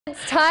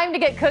It's time to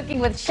get cooking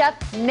with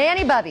Chef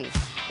Nanny Bubby.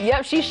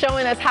 Yep, she's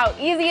showing us how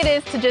easy it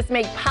is to just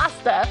make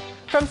pasta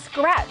from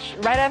scratch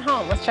right at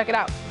home. Let's check it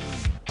out.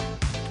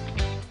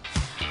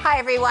 Hi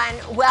everyone,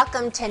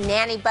 welcome to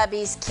Nanny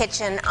Bubby's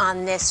Kitchen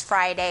on this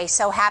Friday.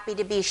 So happy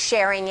to be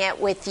sharing it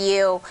with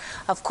you.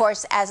 Of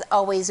course, as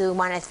always, we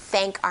want to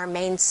thank our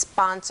main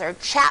sponsor,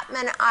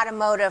 Chapman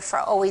Automotive, for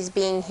always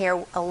being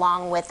here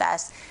along with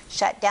us.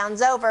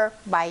 Shutdown's over,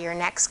 buy your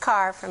next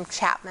car from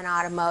Chapman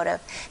Automotive.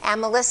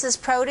 And Melissa's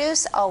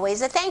Produce,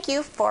 always a thank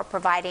you for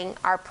providing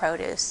our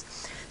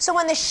produce. So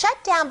when the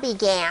shutdown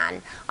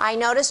began, I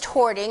noticed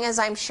hoarding, as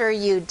I'm sure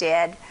you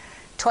did,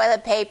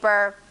 toilet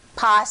paper,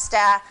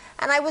 pasta,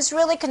 and I was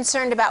really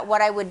concerned about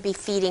what I would be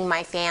feeding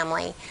my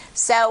family.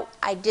 So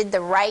I did the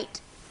right,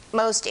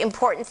 most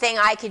important thing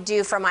I could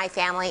do for my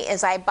family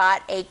is I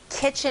bought a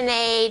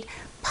KitchenAid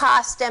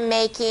pasta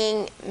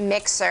making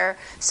mixer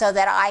so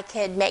that I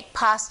could make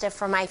pasta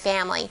for my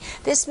family.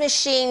 This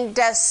machine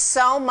does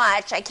so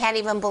much, I can't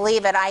even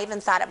believe it. I even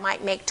thought it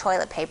might make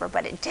toilet paper,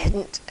 but it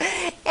didn't.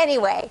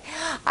 Anyway,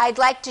 I'd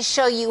like to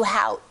show you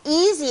how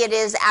easy it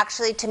is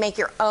actually to make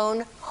your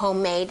own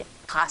homemade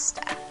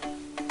pasta.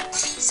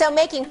 So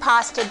making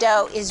pasta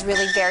dough is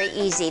really very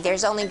easy.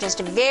 There's only just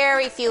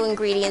very few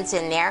ingredients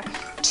in there.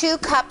 2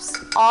 cups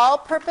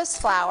all-purpose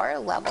flour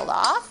leveled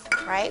off,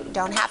 right?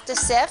 Don't have to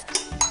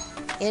sift.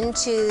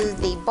 Into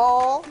the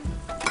bowl.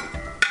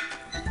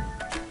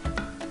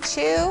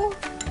 2,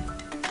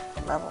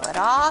 level it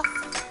off.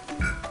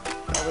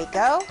 There we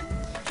go.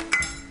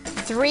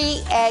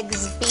 3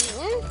 eggs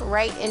beaten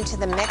right into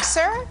the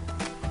mixer.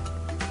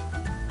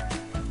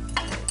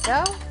 There we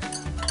go.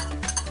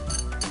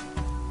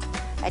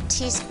 A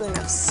teaspoon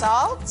of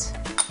salt,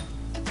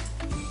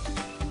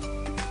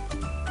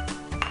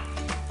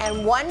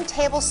 and 1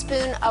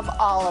 tablespoon of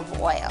olive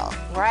oil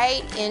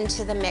right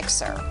into the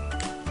mixer.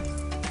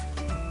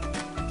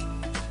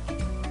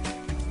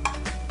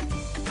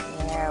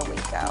 There we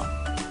go.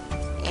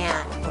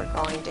 And we're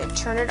going to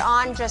turn it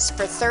on just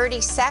for 30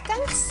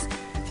 seconds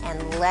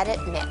and let it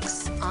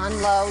mix on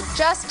low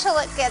just till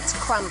it gets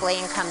crumbly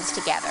and comes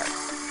together.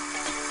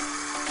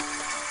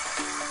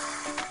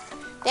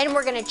 Then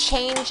we're going to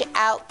change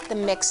out the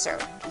mixer.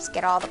 Just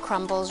get all the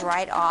crumbles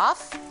right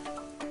off.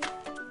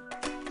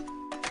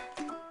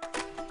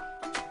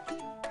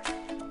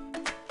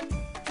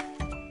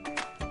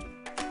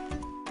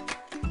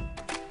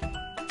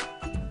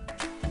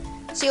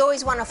 So you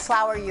always want to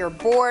flour your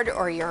board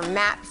or your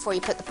mat before you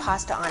put the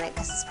pasta on it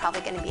because it's probably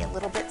going to be a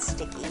little bit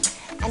sticky.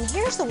 And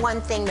here's the one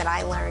thing that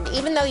I learned.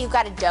 Even though you've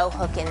got a dough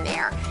hook in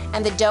there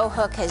and the dough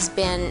hook has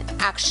been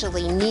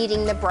actually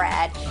kneading the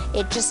bread,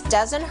 it just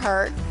doesn't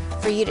hurt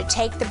for you to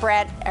take the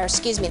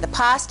the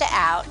pasta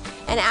out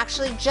and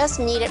actually just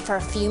knead it for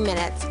a few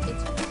minutes.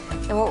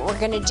 And what we're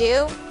going to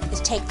do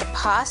is take the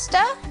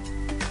pasta,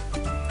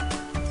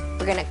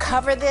 we're going to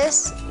cover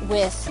this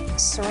with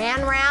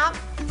saran wrap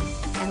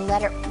and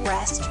let it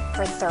rest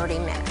for 30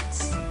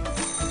 minutes.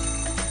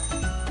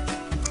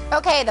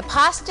 Okay, the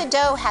pasta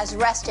dough has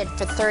rested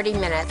for 30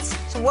 minutes.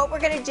 So what we're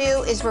going to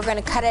do is we're going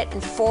to cut it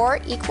in 4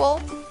 equal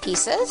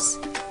pieces.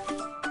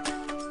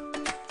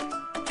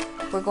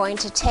 We're going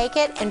to take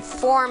it and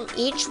form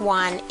each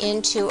one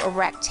into a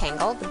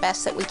rectangle, the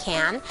best that we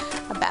can,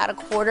 about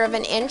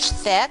 1/4 inch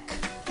thick.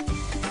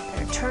 We're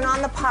going to turn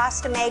on the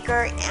pasta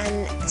maker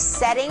and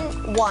setting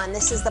 1,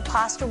 this is the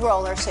pasta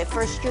roller, so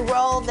first you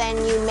roll, then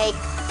you make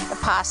the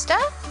pasta,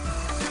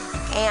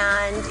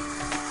 and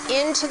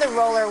into the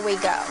roller we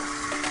go.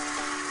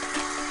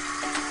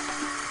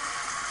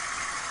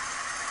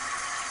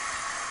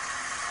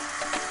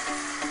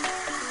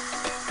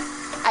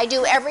 I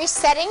do every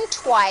setting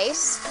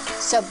twice,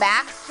 so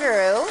back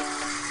through.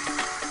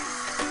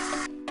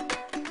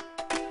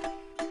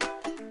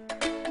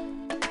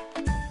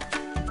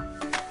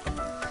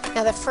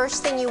 Now the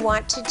first thing you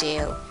want to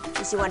do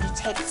is you want to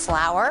take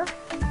flour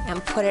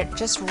and put it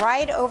just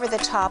right over the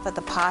top of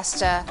the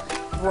pasta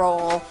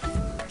roll,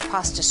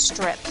 pasta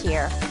strip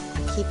here.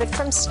 Keep it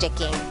from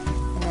sticking,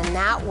 and then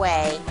that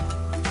way,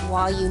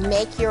 while you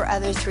make your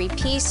other 3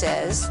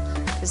 pieces,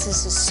 because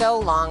this is so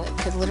long, it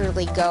could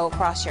literally go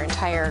across your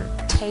entire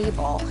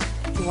table.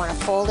 You want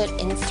to fold it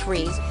in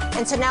 3s.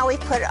 And so now we've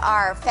put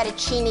our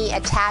fettuccine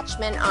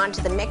attachment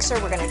onto the mixer.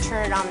 We're going to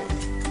turn it on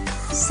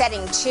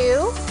setting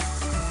 2.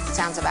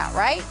 Sounds about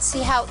right.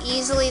 See how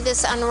easily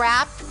this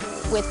unwrapped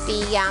with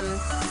the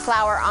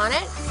flour on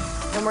it?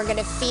 And we're going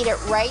to feed it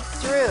right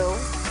through.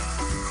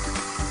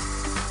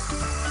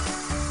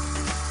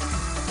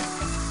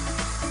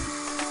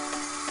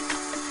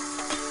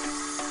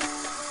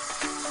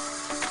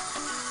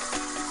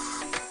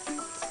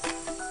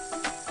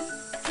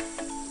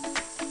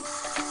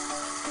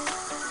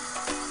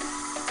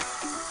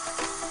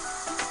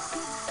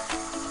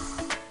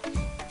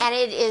 And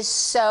it is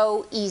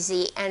so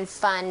easy and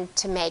fun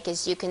to make,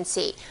 as you can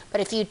see. But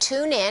if you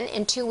tune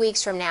in 2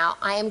 weeks from now,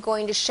 I am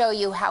going to show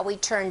you how we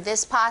turn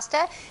this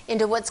pasta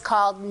into what's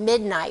called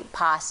midnight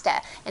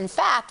pasta. In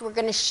fact, we're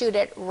going to shoot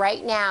it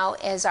right now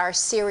as our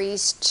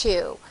series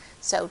 2.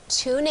 So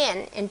tune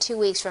in 2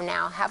 weeks from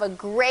now. Have a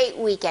great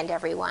weekend,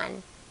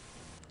 everyone.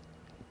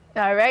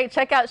 All right,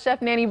 check out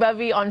Chef Nanny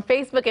Bubby on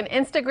Facebook and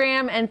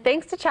Instagram. And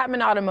thanks to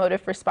Chapman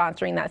Automotive for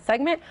sponsoring that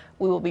segment.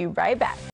 We will be right back.